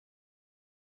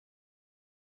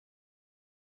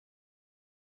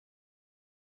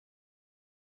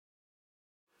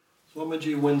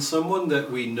Swamiji, when someone that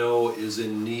we know is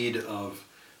in need of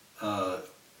uh,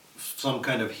 some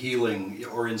kind of healing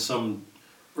or in some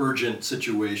urgent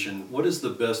situation, what is the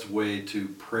best way to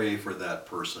pray for that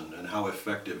person and how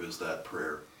effective is that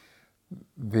prayer?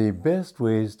 The best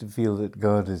way is to feel that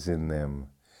God is in them.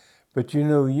 But you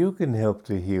know, you can help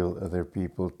to heal other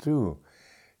people too.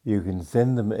 You can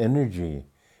send them energy,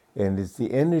 and it's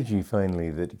the energy finally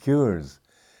that cures.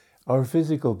 Our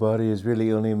physical body is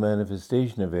really only a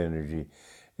manifestation of energy,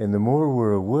 and the more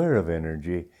we're aware of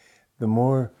energy, the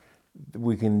more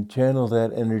we can channel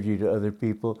that energy to other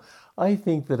people. I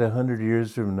think that 100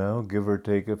 years from now, give or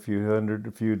take a few hundred,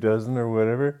 a few dozen or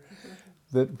whatever,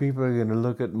 that people are going to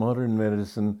look at modern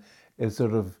medicine as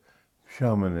sort of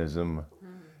shamanism.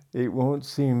 It'll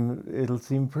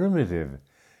seem primitive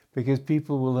because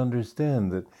people will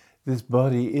understand that this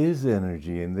body is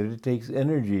energy and that it takes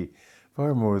energy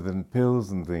far more than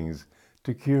pills and things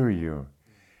to cure you.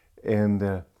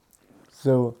 And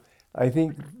so I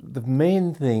think the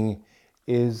main thing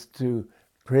is to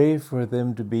pray for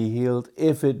them to be healed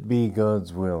if it be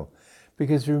God's will.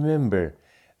 Because remember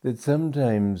that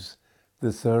sometimes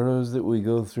the sorrows that we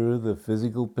go through, the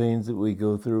physical pains that we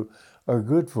go through, are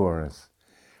good for us.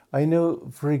 I know,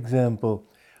 for example,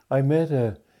 I met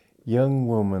a young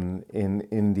woman in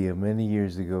India many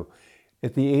years ago.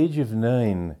 At the age of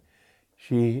 9,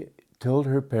 she told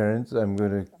her parents, I'm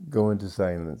going to go into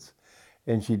silence.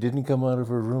 And she didn't come out of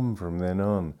her room from then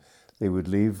on. They would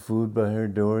leave food by her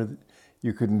door.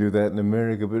 You couldn't do that in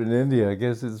America, but in India, I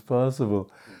guess it's possible.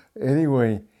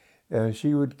 Anyway,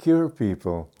 she would cure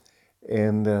people.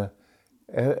 And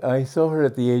I saw her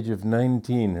at the age of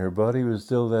 19. Her body was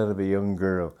still that of a young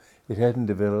girl. It hadn't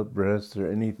developed breasts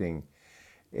or anything.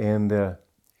 And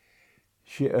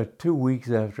 2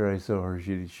 weeks after I saw her,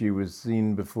 she was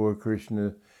seen before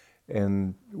Krishna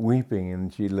and weeping,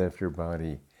 and she left her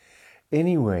body.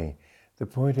 Anyway, the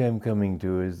point I'm coming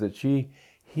to is that she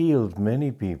healed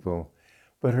many people,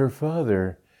 but her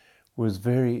father was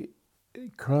very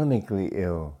chronically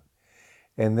ill,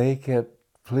 and they kept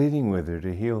pleading with her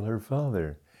to heal her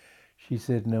father. She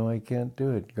said, no, I can't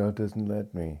do it. God doesn't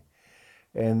let me.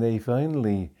 And they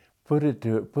finally put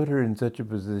her in such a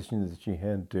position that she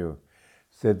had to.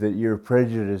 Said that you're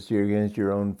prejudiced, you're against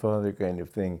your own father kind of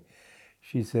thing.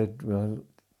 She said, well,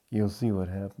 you'll see what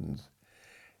happens.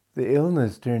 The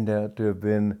illness turned out to have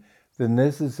been the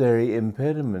necessary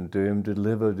impediment to him to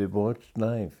live a debauched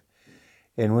life.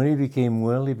 And when he became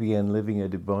well, he began living a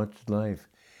debauched life,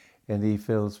 and he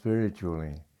fell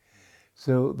spiritually.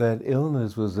 So that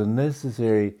illness was a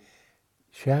necessary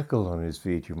shackle on his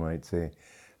feet, you might say.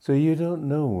 So you don't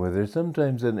know whether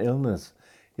sometimes an illness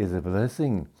is a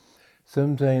blessing.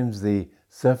 Sometimes the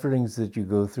sufferings that you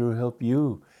go through help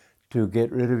you to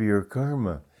get rid of your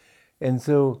karma. And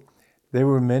so there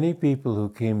were many people who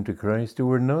came to Christ who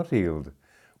were not healed.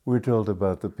 We're told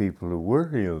about the people who were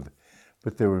healed,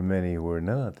 but there were many who were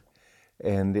not.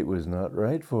 And it was not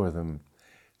right for them.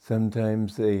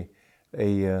 Sometimes a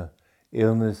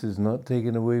illness is not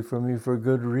taken away from you for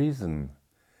good reason.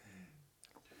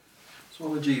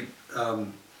 Swamiji,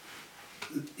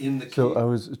 in the case... So I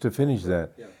was to finish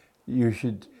that. Yeah. You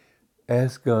should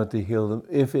ask God to heal them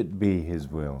if it be His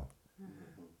will.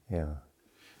 Yeah.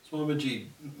 Swamiji,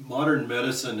 modern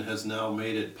medicine has now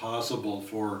made it possible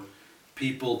for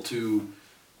people to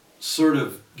sort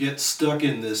of get stuck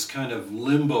in this kind of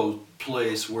limbo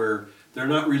place where they're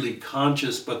not really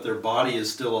conscious, but their body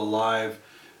is still alive.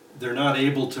 They're not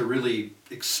able to really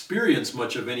experience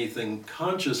much of anything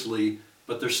consciously,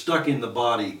 but they're stuck in the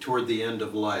body toward the end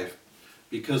of life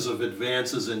because of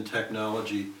advances in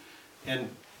technology. And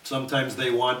sometimes they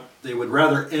would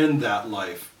rather end that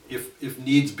life if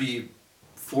needs be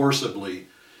forcibly.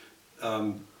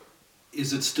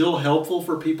 Is it still helpful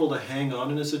for people to hang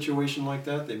on in a situation like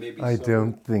that? They may be I suffering.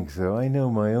 don't think so. I know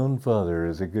my own father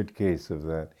is a good case of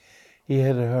that. He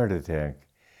had a heart attack,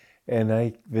 and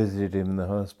I visited him in the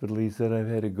hospital. He said, I've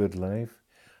had a good life.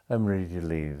 I'm ready to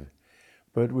leave.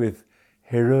 But with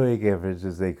heroic efforts,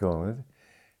 as they call it,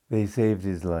 they saved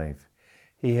his life.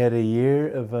 He had a year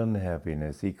of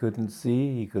unhappiness. He couldn't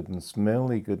see, he couldn't smell,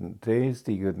 he couldn't taste,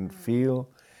 he couldn't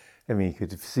feel. I mean, he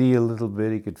could see a little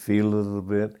bit, he could feel a little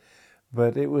bit,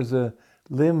 but it was a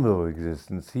limbo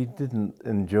existence. He didn't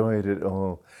enjoy it at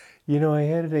all. You know, I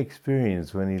had an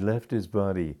experience when he left his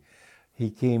body.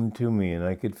 He came to me, and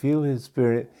I could feel his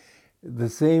spirit, the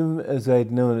same as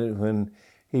I'd known it when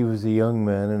he was a young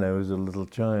man and I was a little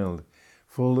child,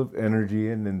 full of energy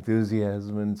and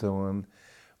enthusiasm and so on.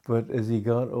 But as he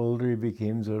got older, he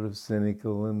became sort of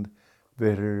cynical and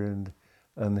bitter and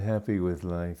unhappy with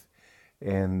life.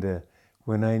 And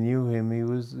When I knew him, he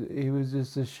was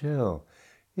just a shell.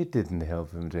 It didn't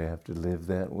help him to have to live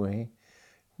that way.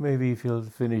 Maybe he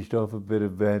finished off a bit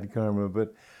of bad karma,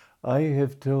 but I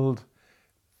have told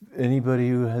anybody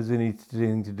who has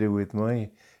anything to do with my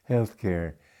health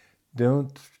care,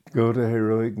 don't go to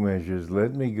heroic measures.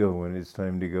 Let me go when it's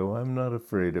time to go. I'm not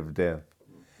afraid of death.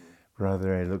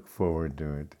 Rather, I look forward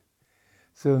to it.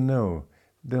 So no,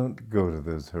 don't go to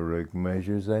those heroic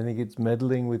measures. I think it's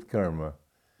meddling with karma.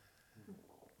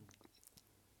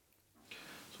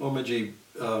 Swamiji,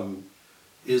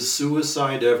 is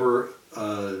suicide ever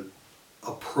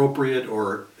appropriate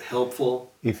or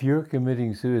helpful? If you're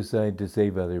committing suicide to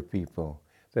save other people,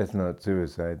 that's not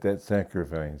suicide, that's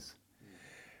sacrifice.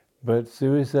 But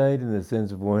suicide in the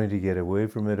sense of wanting to get away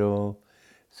from it all,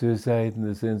 suicide in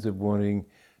the sense of wanting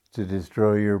to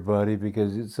destroy your body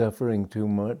because it's suffering too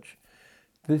much,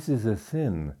 this is a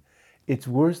sin. It's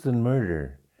worse than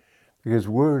murder, because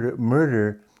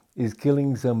murder is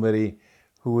killing somebody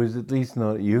who is at least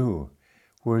not you.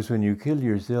 Whereas when you kill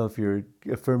yourself, you're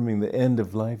affirming the end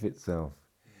of life itself.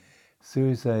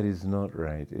 Suicide is not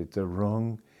right. It's a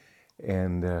wrong,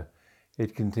 and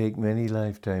it can take many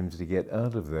lifetimes to get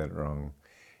out of that wrong.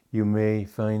 You may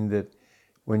find that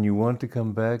when you want to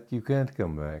come back, you can't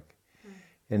come back.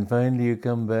 And finally you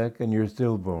come back and you're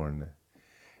stillborn.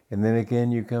 And then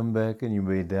again you come back and you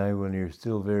may die when you're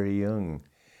still very young.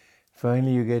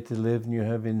 Finally you get to live and you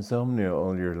have insomnia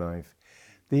all your life.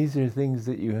 These are things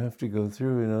that you have to go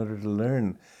through in order to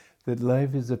learn that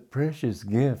life is a precious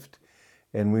gift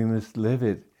and we must live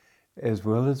it as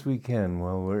well as we can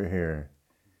while we're here.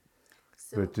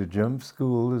 But to jump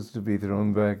school is to be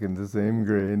thrown back in the same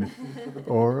grade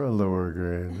or a lower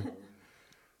grade.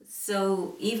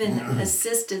 So even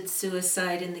assisted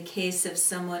suicide in the case of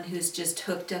someone who's just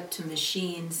hooked up to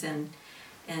machines and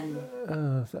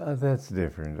that's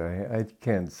different. I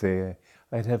can't say.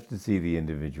 I'd have to see the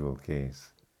individual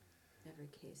case. every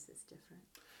case is different.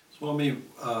 Swami,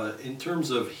 in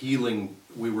terms of healing,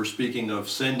 we were speaking of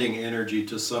sending energy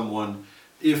to someone,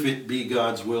 if it be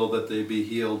God's will that they be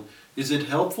healed. Is it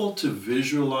helpful to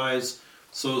visualize,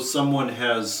 so someone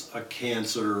has a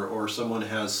cancer or someone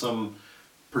has some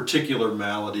particular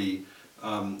malady,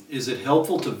 is it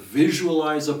helpful to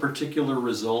visualize a particular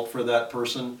result for that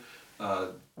person?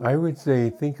 I would say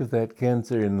think of that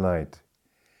cancer in light.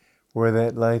 Where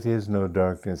that light is, no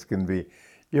darkness can be.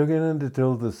 Yogananda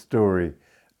told the story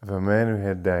of a man who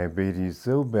had diabetes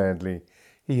so badly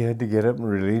he had to get up and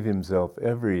relieve himself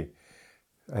every,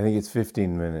 I think it's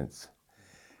 15 minutes.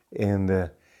 And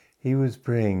he was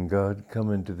praying, God,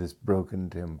 come into this broken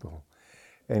temple.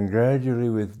 And gradually,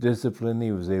 with discipline,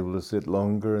 he was able to sit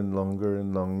longer and longer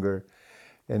and longer.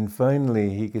 And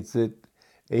finally, he could sit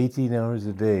 18 hours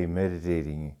a day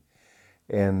meditating.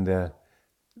 And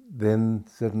then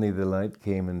suddenly the light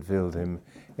came and filled him,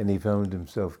 and he found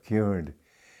himself cured.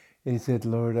 And he said,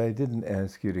 Lord, I didn't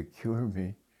ask you to cure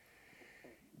me.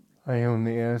 I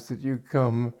only asked that you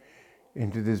come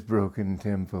into this broken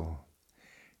temple.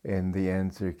 And the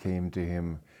answer came to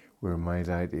him, where my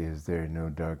light is, there no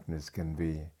darkness can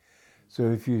be.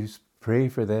 So if you pray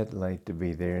for that light to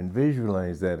be there and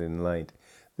visualize that in light,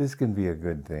 this can be a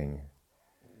good thing.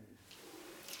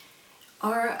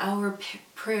 Are our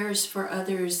prayers for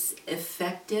others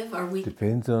effective? Are we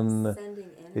Depends on sending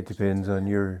energy? it depends on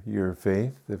your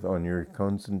faith, on your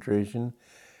concentration.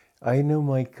 I know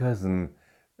my cousin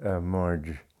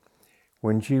Marge,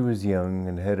 when she was young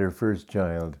and had her first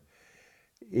child,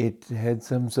 it had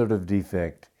some sort of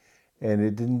defect, and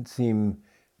it seemed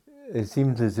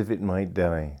as if it might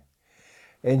die.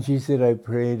 And she said, I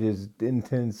prayed as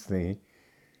intensely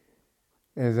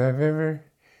as I've ever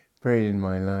prayed in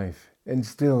my life. And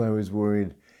still I was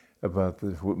worried about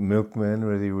the milkman,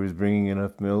 whether he was bringing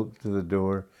enough milk to the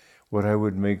door, what I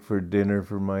would make for dinner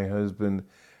for my husband.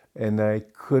 And I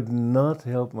could not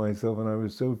help myself, and I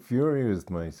was so furious with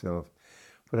myself,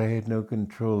 but I had no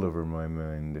control over my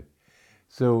mind.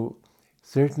 So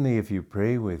certainly if you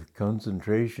pray with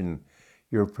concentration,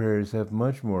 your prayers have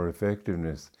much more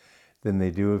effectiveness than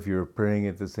they do if you're praying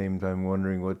at the same time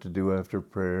wondering what to do after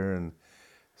prayer and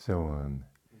so on.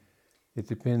 It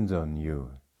depends on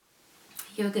you.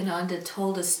 Yogananda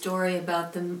told a story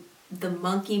about the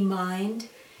monkey mind.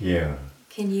 Yeah.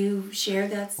 Can you share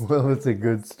that story? Well, it's a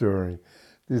good story.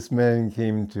 This man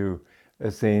came to a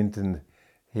saint and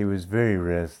he was very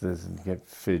restless and kept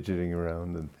fidgeting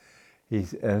around, and he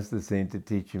asked the saint to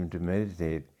teach him to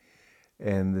meditate.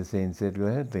 And the saint said,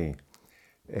 gladly.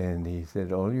 And he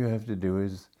said, all you have to do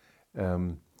is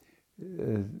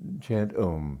chant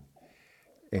Om.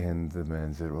 And the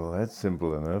man said, well, that's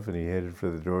simple enough. And he headed for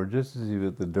the door. Just as he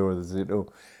was at the door, they said,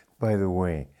 oh, by the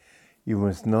way, You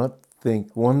must not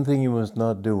think, one thing you must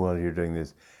not do while you're doing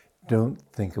this, don't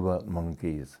think about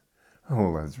monkeys.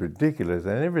 Oh, that's ridiculous.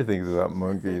 I never think about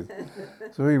monkeys.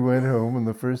 So he went home, and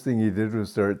the first thing he did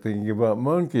was start thinking about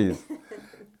monkeys.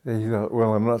 And he thought,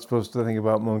 well, I'm not supposed to think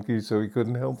about monkeys, so he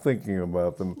couldn't help thinking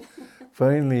about them.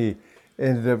 Finally,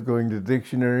 ended up going to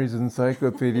dictionaries,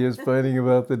 encyclopedias, finding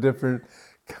about the different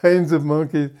kinds of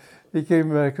monkeys. He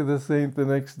came back to the saint the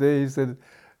next day. He said,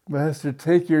 Master,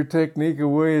 take your technique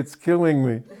away. It's killing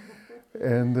me.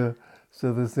 And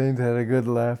so the saint had a good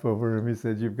laugh over him. He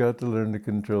said, you've got to learn to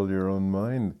control your own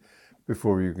mind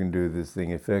before you can do this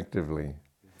thing effectively.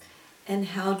 And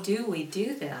how do we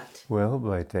do that? Well,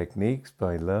 by techniques,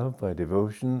 by love, by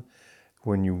devotion.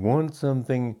 When you want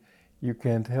something, you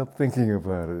can't help thinking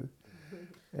about it.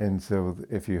 And so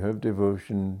if you have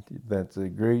devotion, that's a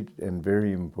great and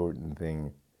very important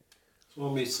thing.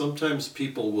 Swami, sometimes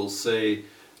people will say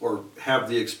or have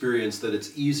the experience that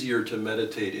it's easier to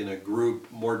meditate in a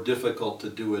group, more difficult to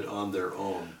do it on their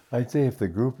own. I'd say if the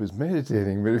group is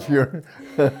meditating, but if you're...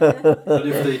 but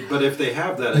if they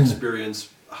have that experience,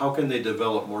 how can they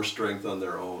develop more strength on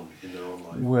their own, in their own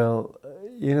life? Well,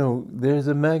 you know, there's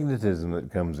a magnetism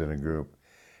that comes in a group.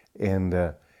 And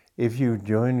if you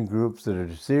join groups that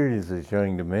are seriously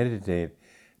trying to meditate,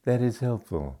 that is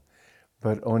helpful.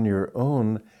 But on your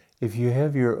own, if you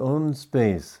have your own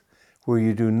space where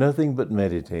you do nothing but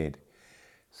meditate,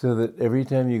 so that every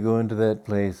time you go into that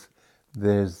place,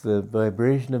 there's the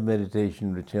vibration of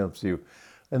meditation which helps you.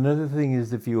 Another thing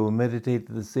is if you will meditate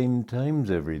at the same times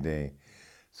every day,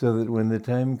 so that when the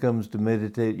time comes to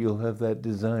meditate, you'll have that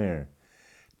desire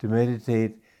to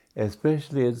meditate,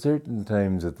 especially at certain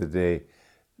times of the day,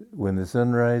 when the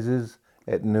sun rises,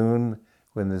 at noon,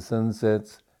 when the sun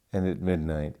sets, and at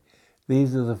midnight.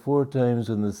 These are the 4 times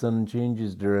when the sun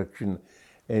changes direction,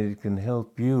 and it can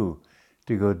help you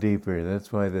to go deeper.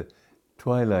 That's why the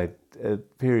twilight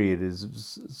period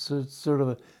is sort of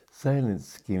a silent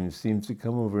scheme, seems to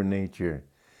come over nature.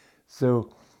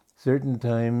 So certain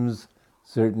times,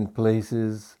 certain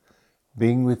places,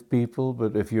 being with people,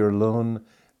 but if you're alone,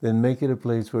 then make it a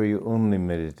place where you only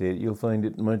meditate. You'll find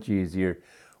it much easier.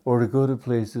 Or to go to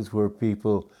places where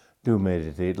people do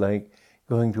meditate, like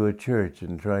going to a church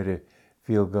and try to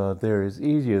feel God there is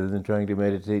easier than trying to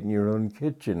meditate in your own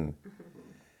kitchen.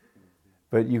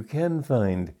 But you can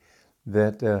find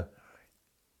that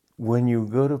when you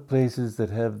go to places that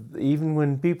have, even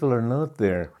when people are not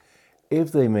there,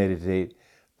 if they meditate,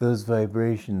 those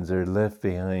vibrations are left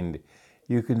behind.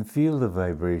 You can feel the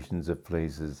vibrations of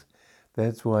places.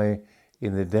 That's why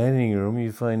in the dining room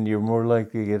you find you're more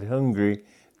likely to get hungry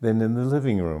than in the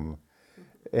living room.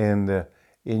 And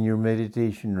in your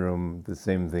meditation room, the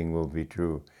same thing will be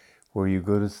true. Where you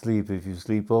go to sleep, if you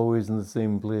sleep always in the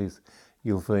same place,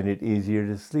 you'll find it easier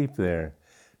to sleep there.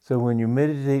 So when you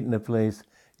meditate in a place,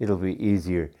 it'll be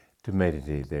easier to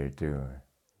meditate there too.